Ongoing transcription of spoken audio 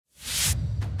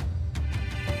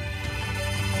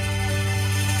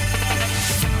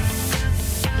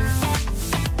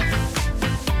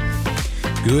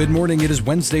Good morning. It is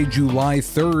Wednesday, July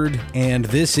 3rd, and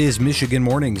this is Michigan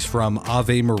Mornings from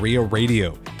Ave Maria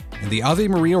Radio and the Ave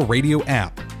Maria Radio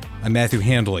app. I'm Matthew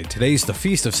Handley. Today's the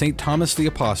feast of St. Thomas the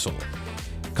Apostle.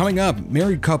 Coming up,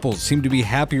 married couples seem to be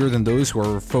happier than those who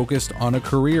are focused on a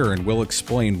career, and we'll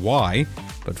explain why.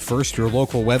 But first, your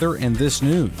local weather and this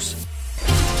news.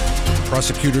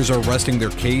 Prosecutors are resting their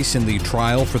case in the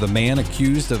trial for the man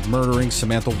accused of murdering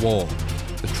Samantha Woll.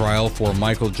 The trial for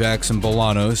Michael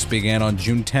Jackson-Bolanos began on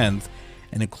June 10th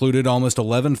and included almost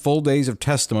 11 full days of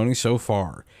testimony so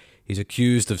far. He's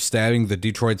accused of stabbing the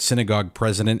Detroit synagogue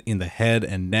president in the head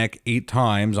and neck 8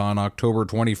 times on October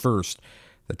 21st.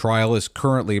 The trial is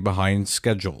currently behind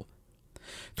schedule.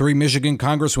 3 Michigan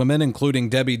congresswomen, including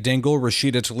Debbie Dingell,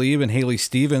 Rashida Tlaib, and Haley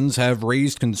Stevens, have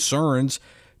raised concerns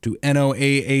to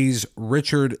NOAA's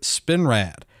Richard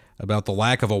Spinrad about the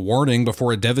lack of a warning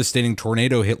before a devastating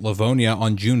tornado hit Livonia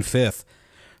on June 5th.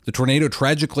 The tornado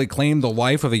tragically claimed the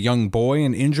life of a young boy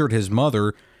and injured his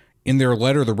mother. In their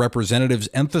letter, the representatives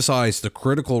emphasized the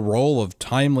critical role of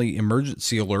timely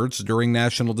emergency alerts during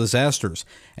national disasters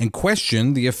and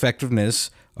questioned the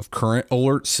effectiveness of current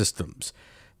alert systems.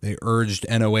 They urged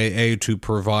NOAA to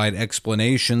provide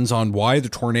explanations on why the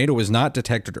tornado was not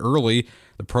detected early,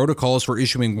 the protocols for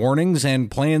issuing warnings,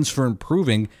 and plans for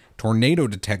improving tornado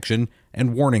detection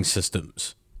and warning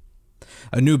systems.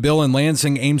 A new bill in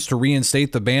Lansing aims to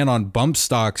reinstate the ban on bump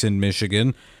stocks in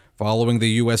Michigan, following the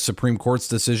U.S. Supreme Court's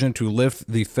decision to lift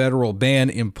the federal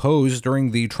ban imposed during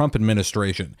the Trump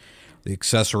administration. The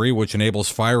accessory, which enables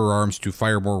firearms to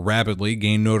fire more rapidly,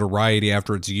 gained notoriety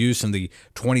after its use in the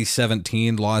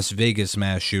 2017 Las Vegas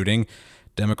mass shooting.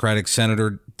 Democratic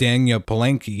Senator Danya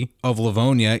Palenke of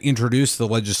Livonia introduced the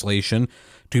legislation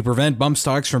to prevent bump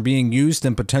stocks from being used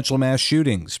in potential mass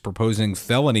shootings, proposing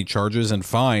felony charges and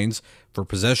fines for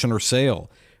possession or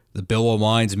sale. The bill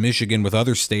aligns Michigan with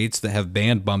other states that have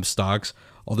banned bump stocks,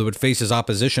 although it faces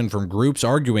opposition from groups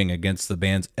arguing against the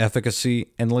ban's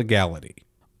efficacy and legality.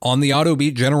 On the auto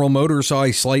beat, General Motors saw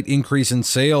a slight increase in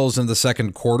sales in the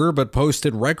second quarter, but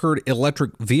posted record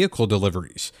electric vehicle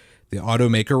deliveries. The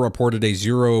automaker reported a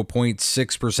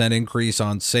 0.6% increase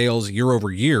on sales year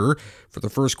over year for the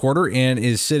first quarter and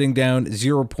is sitting down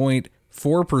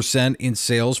 0.4% in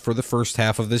sales for the first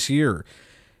half of this year.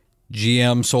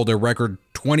 GM sold a record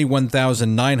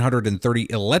 21,930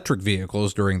 electric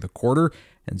vehicles during the quarter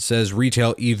and says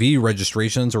retail EV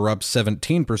registrations are up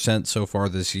 17% so far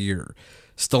this year.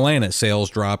 Stellantis sales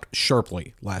dropped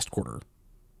sharply last quarter.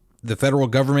 The federal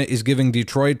government is giving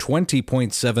Detroit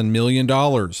 $20.7 million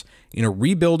in a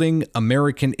Rebuilding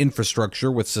American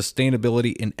Infrastructure with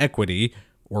Sustainability and Equity,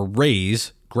 or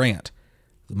RAISE, grant.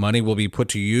 The money will be put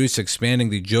to use expanding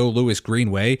the Joe Louis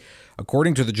Greenway,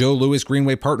 according to the Joe Louis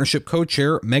Greenway Partnership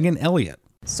co-chair Megan Elliott.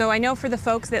 So I know for the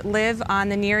folks that live on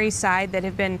the Near East Side that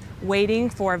have been waiting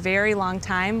for a very long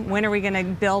time, when are we going to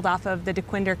build off of the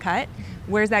DeQuinder Cut?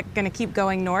 Where's that going to keep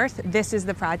going north? This is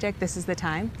the project. This is the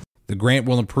time. The grant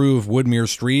will improve Woodmere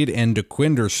Street and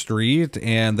DeQuinder Street,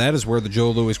 and that is where the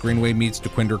Joe Louis Greenway meets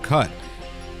DeQuinder Cut.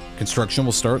 Construction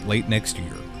will start late next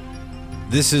year.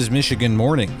 This is Michigan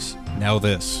Mornings. Now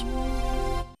this.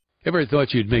 Ever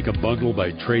thought you'd make a bundle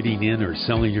by trading in or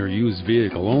selling your used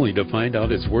vehicle only to find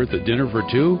out it's worth a dinner for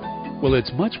 2? Well,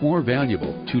 it's much more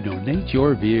valuable to donate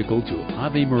your vehicle to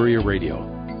Ave Maria Radio.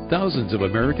 Thousands of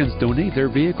Americans donate their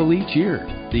vehicle each year.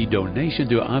 The donation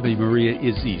to Ave Maria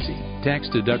is easy,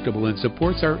 tax-deductible, and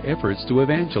supports our efforts to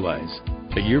evangelize.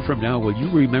 A year from now, will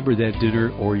you remember that dinner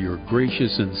or your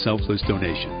gracious and selfless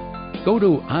donation? Go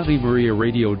to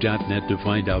AveMariaRadio.net to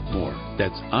find out more.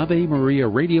 That's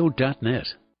AveMariaRadio.net.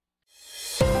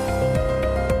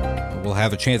 We'll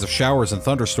have a chance of showers and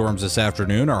thunderstorms this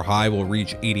afternoon. Our high will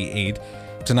reach 88.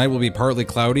 Tonight will be partly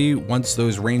cloudy. Once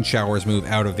those rain showers move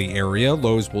out of the area,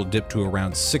 lows will dip to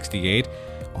around 68.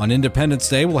 On Independence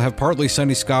Day, we'll have partly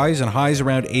sunny skies and highs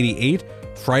around 88.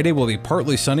 Friday will be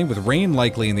partly sunny with rain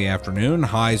likely in the afternoon.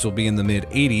 Highs will be in the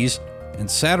mid-80s. And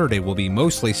Saturday will be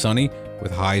mostly sunny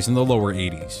with highs in the lower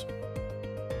 80s.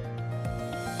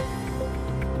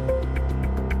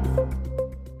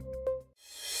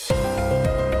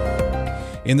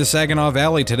 In the Saginaw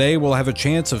Valley today, we'll have a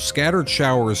chance of scattered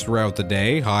showers throughout the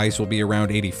day. Highs will be around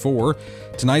 84.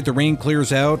 Tonight, the rain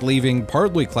clears out, leaving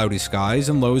partly cloudy skies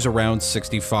and lows around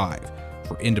 65.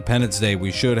 For Independence Day,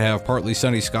 we should have partly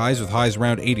sunny skies with highs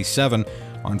around 87.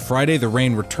 On Friday, the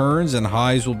rain returns and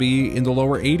highs will be in the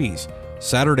lower 80s.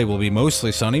 Saturday will be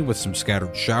mostly sunny with some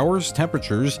scattered showers,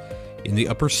 temperatures in the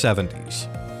upper 70s.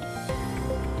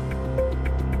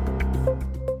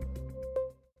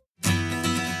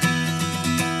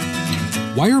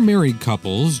 Why are married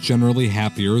couples generally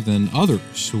happier than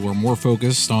others who are more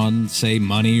focused on, say,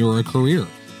 money or a career?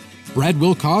 Brad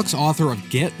Wilcox, author of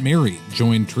Get Married,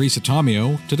 joined Teresa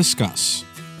Tomeo to discuss.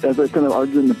 As I kind of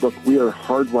argue in the book, we are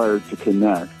hardwired to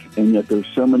connect, and yet there's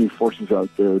so many forces out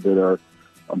there that are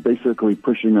basically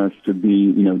pushing us to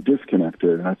be,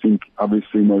 disconnected. And I think,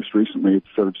 obviously, most recently, it's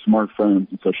sort of smartphones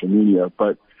and social media,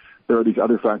 but there are these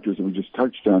other factors that we just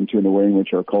touched on, too, in the way in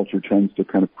which our culture tends to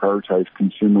kind of prioritize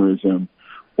consumerism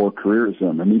or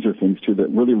careerism. And these are things, too, that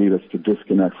really lead us to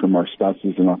disconnect from our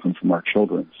spouses and often from our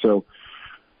children. So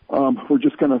we're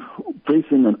just kind of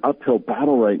facing an uphill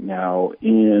battle right now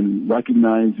in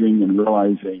recognizing and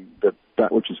realizing that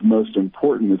that which is most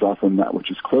important is often that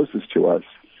which is closest to us,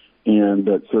 and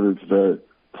that sort of the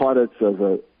plaudits of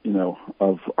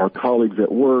of our colleagues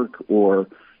at work or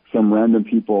some random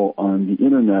people on the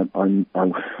internet are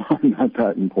not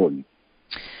that important.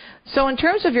 So in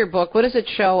terms of your book, what does it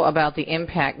show about the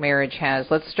impact marriage has?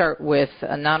 Let's start with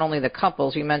not only the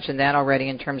couples, you mentioned that already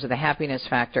in terms of the happiness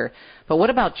factor, but what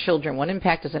about children? What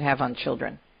impact does it have on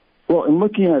children? Well, in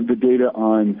looking at the data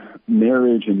on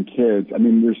marriage and kids,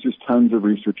 there's just tons of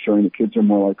research showing that kids are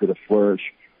more likely to flourish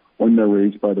when they're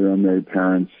raised by their unmarried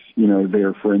parents. They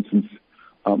are, for instance,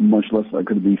 much less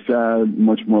likely to be sad,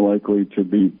 much more likely to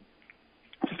be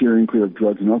steering clear of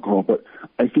drugs and alcohol. But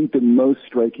I think the most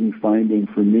striking finding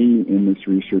for me in this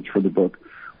research for the book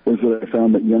was that I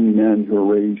found that young men who are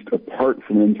raised apart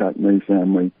from an intact married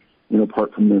family,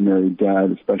 apart from their married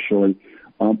dad especially,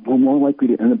 were more likely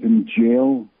to end up in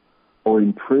jail or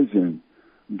in prison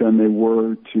than they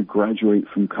were to graduate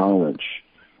from college.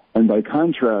 And by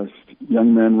contrast,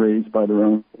 young men raised by their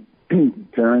own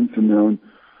parents in their own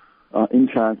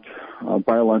intact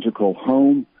biological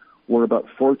home were about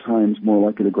 4 times more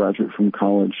likely to graduate from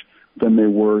college than they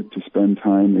were to spend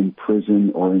time in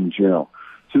prison or in jail.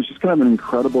 So it's just kind of an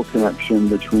incredible connection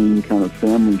between kind of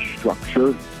family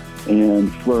structure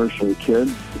and flourishing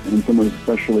kids, and some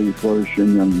especially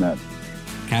flourishing young men.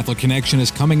 Catholic Connection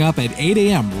is coming up at 8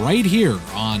 a.m. right here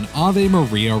on Ave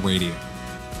Maria Radio.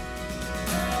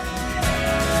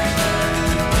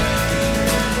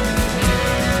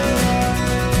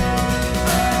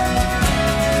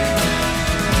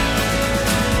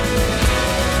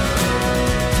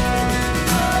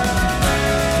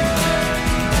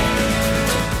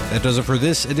 That does it for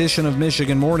this edition of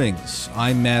Michigan Mornings.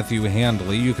 I'm Matthew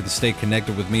Handley. You can stay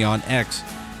connected with me on X.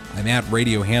 I'm at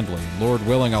Radio Handley. Lord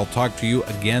willing, I'll talk to you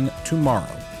again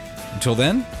tomorrow. Until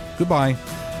then, goodbye.